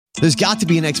There's got to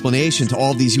be an explanation to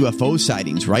all of these UFO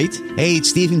sightings, right? Hey,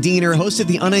 it's Stephen Diener, host of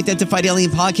the Unidentified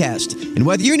Alien Podcast. And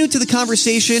whether you're new to the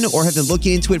conversation or have been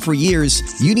looking into it for years,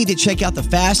 you need to check out the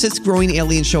fastest growing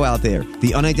alien show out there,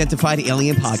 the Unidentified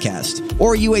Alien Podcast,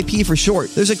 or UAP for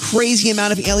short. There's a crazy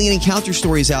amount of alien encounter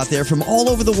stories out there from all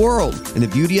over the world. And the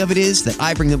beauty of it is that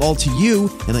I bring them all to you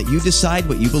and let you decide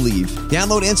what you believe.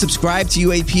 Download and subscribe to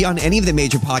UAP on any of the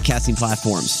major podcasting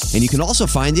platforms. And you can also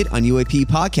find it on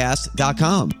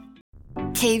UAPpodcast.com.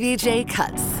 KVJ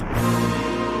Cuts. All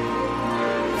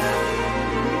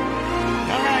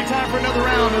right, time for another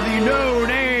round of the No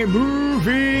Name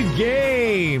Movie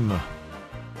Game.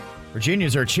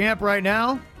 Virginia's our champ right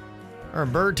now. Her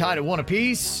and Bird tied at 1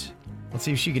 apiece. Let's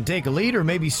see if she can take a lead, or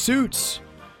maybe Suits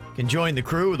can join the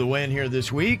crew with a win here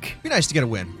this week. Be nice to get a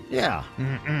win. Yeah.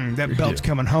 That belt's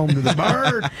coming home to the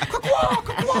Bird.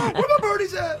 Where my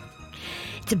birdies at?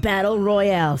 It's a battle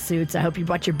royale, Suits. I hope you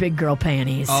brought your big girl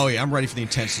panties. Oh, yeah, I'm ready for the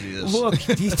intensity of this. Look,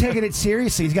 he's taking it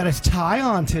seriously. He's got his tie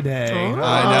on today. Oh,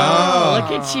 I know.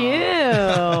 Look at you.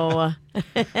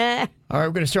 All right,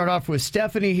 we're going to start off with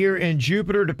Stephanie here in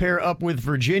Jupiter to pair up with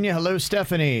Virginia. Hello,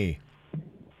 Stephanie.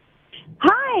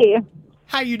 Hi.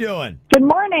 How you doing? Good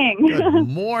morning. Good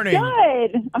morning.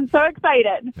 Good. I'm so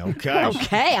excited. Okay.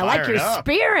 Okay, I like your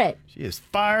spirit. She is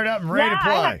fired up and ready to I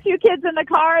play. have 2 kids in the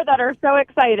car that are so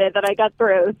excited that I got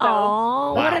through. So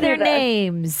Oh, what Wow. are their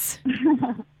names?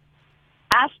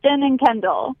 Ashton and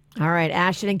Kendall. All right,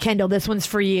 Ashton and Kendall, this one's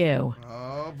for you.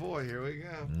 Oh, boy, here we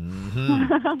go.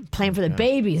 Playing for the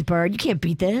babies, Bird. You can't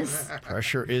beat this.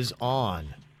 Pressure is on.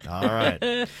 All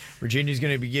right. Virginia's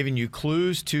going to be giving you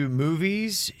clues to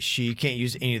movies. She can't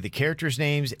use any of the characters'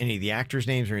 names, any of the actors'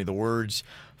 names, or any of the words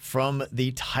from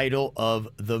the title of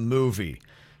the movie.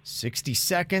 60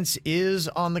 seconds is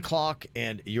on the clock,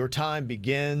 and your time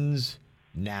begins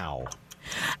now.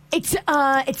 It's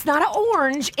not an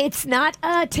orange. It's not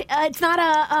a. But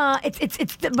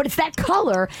it's that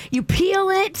color. You peel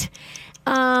it.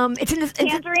 It's in this.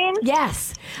 Tangerine?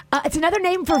 Yes. It's another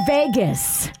name for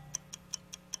Vegas.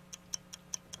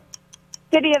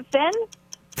 City of Sin?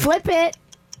 Flip it.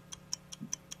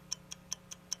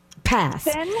 Pass.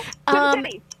 Sin? Sin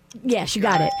City. Yes, you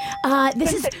got it.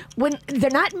 This is when they're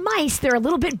not mice. They're a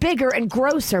little bit bigger and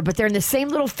grosser, but they're in the same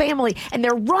little family, and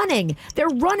they're running. They're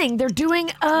running. They're doing.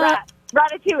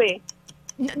 Ratatouille.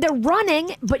 They're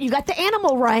running, but you got the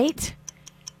animal right.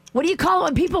 What do you call it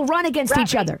when people run against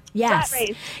each other? Yes. Rat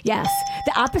race. Yes.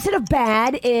 The opposite of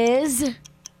bad is.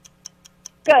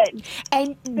 Good.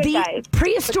 And the guys.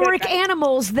 prehistoric The good guys.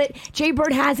 animals that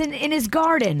Jbird has in his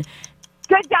garden.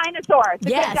 Good dinosaur. The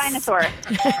Yes. good dinosaur.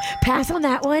 Pass on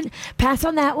that one. Pass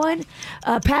on that one.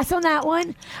 Pass on that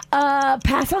one.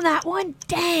 Pass on that one.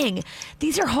 Dang.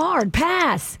 These are hard.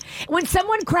 Pass. When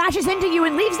someone crashes into you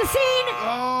and leaves the scene.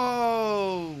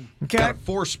 Oh. Okay. Got a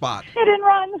 4 spot. Hit and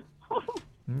run.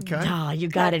 Okay. Oh, you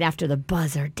got it after the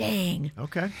buzzer. Dang.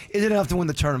 Okay. Is it enough to win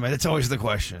the tournament? It's always the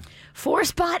question. 4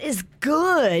 spot is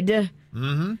good, It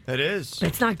is. but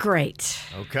it's not great.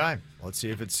 Okay. Let's see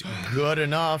if it's good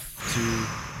enough to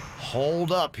hold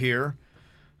up here.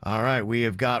 All right. We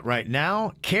have got right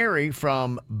now Carrie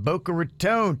from Boca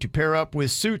Raton to pair up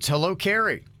with Suits. Hello,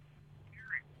 Carrie.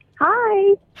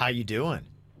 Hi. How you doing?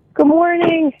 Good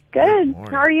morning. Good.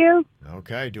 morning. How are you?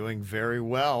 Okay. Doing very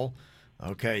well.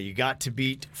 Okay. You got to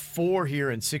beat 4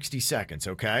 here in 60 seconds.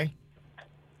 Okay.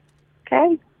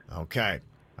 Okay. Okay.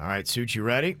 All right, Suits, you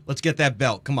ready? Let's get that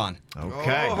belt. Come on.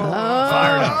 Okay.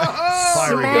 Fired up.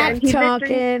 Fiery Smack good.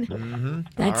 talking.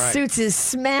 That All right. Suits is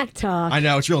smack talk. I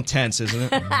know, it's real intense,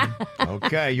 isn't it?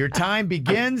 Okay, your time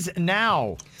begins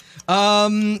now.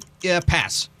 Yeah,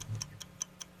 pass.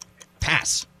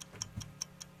 Pass.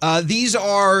 These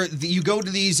are, you go to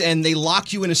these and they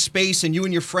lock you in a space and you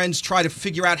and your friends try to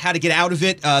figure out how to get out of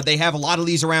it. They have a lot of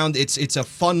these around. It's a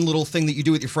fun little thing that you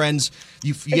do with your friends.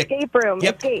 You get, Escape room.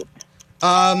 Yep. Escape.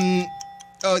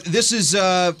 this is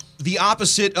the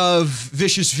opposite of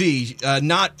Vicious V,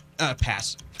 not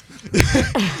pass.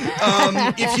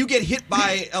 If you get hit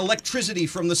by electricity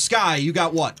from the sky, you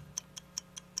got what?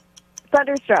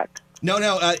 Thunderstruck. No,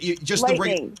 just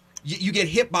Lightning. You get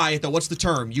hit by it though. What's the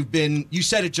term? You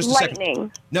said it just a second.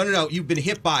 Lightning. No. You've been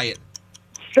hit by it.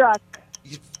 Struck.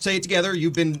 Say it together.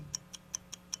 You've been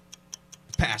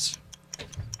pass.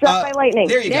 Struck by lightning.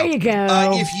 There you go. There you go.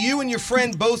 If you and your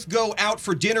friend both go out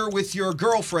for dinner with your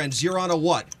girlfriends, you're on a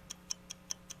what?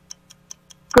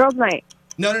 Girls' night.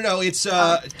 No. It's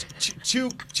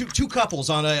two couples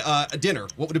on a dinner.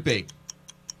 What would it be?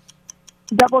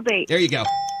 Double date. There you go.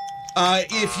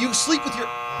 If you sleep with your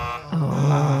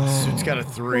Suits got a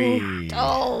 3.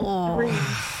 Oh.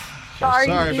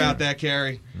 Sorry about that,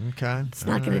 Carrie. Okay. It's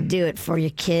not going to do it for you,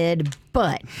 kid.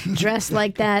 But dressed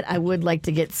like that, I would like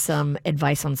to get some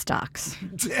advice on stocks.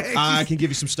 I can give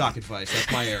you some stock advice.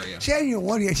 That's my area. She ain't even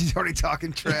one yet. She's already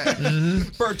talking trash.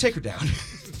 Bird, take her down.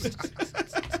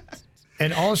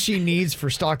 And all she needs for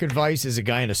stock advice is a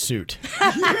guy in a suit.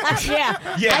 Yeah,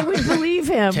 I would believe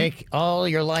him. Take all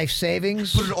your life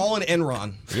savings. Put it all in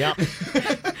Enron. Yep.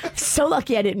 So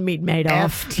lucky I didn't meet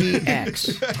Madoff.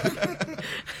 FTX.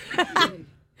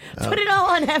 Put it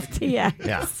all on FTX.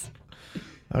 Yeah.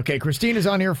 Okay, Christine is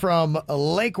on here from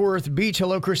Lake Worth Beach.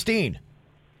 Hello, Christine.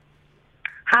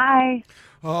 Hi.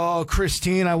 Oh,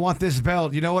 Christine, I want this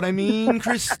belt. You know what I mean,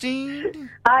 Christine?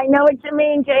 I know what you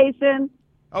mean, Jason.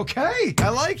 Okay, I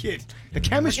like it. The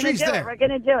chemistry's there. We're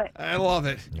going to do it. I love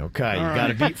it. Okay, you got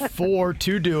to beat 4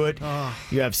 to do it.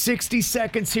 You have 60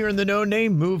 seconds here in the No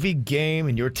Name Movie game,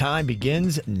 and your time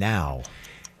begins now.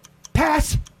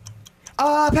 Pass.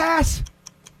 Pass.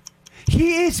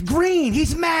 He is green.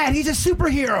 He's mad. He's a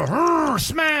superhero.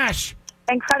 Smash.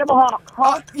 Incredible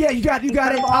Hulk. Yeah, you got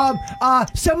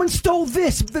it. Someone stole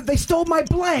this. They stole my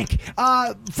blank.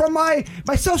 From my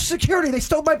Social Security. They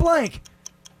stole my blank.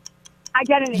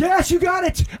 Identity. Yes, you got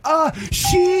it.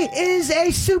 She is a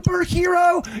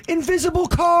superhero. Invisible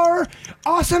car.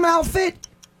 Awesome outfit.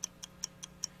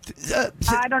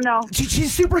 I don't know.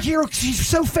 She's a superhero. She's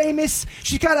so famous.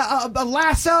 She's got a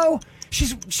lasso. She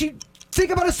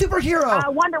think about a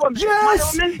superhero. Wonder Woman.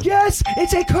 Yes, Wonder Woman. yes.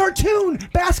 It's a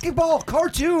basketball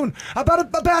cartoon about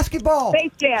a basketball.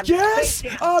 Space Jam. Yes.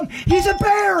 Space Jam. He's a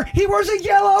bear. He wears a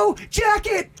yellow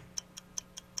jacket.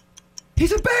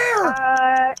 He's a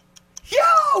bear.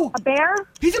 Yo! A bear?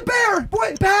 He's a bear.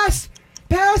 Boy, pass,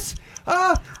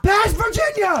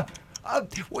 Virginia.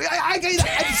 Something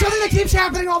that keeps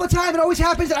happening all the time. It always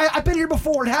happens. I've been here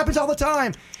before. It happens all the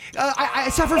time. I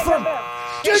suffer from.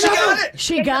 She got it.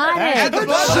 She got it. At the She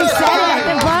buzzer. said it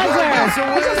at the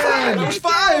buzzer. It's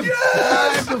 5.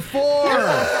 5 to 4.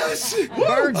 Yes.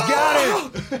 Bird's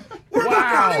got it.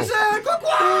 Wow.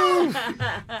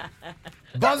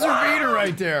 Buzzer beater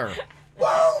right there.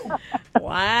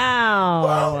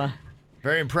 Wow.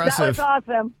 Very That impressive. was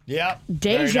awesome. Yep.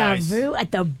 Deja Very nice. vu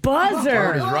at the Bird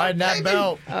buzzer. is riding that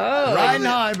belt. Riding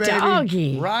high, baby.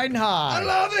 doggy. Riding high. I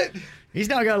love it. He's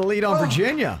now got a lead on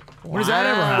Virginia. When does that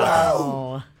ever happen?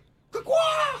 Wow.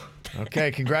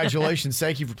 Okay, congratulations.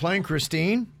 Thank you for playing,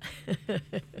 Christine.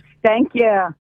 Thank you.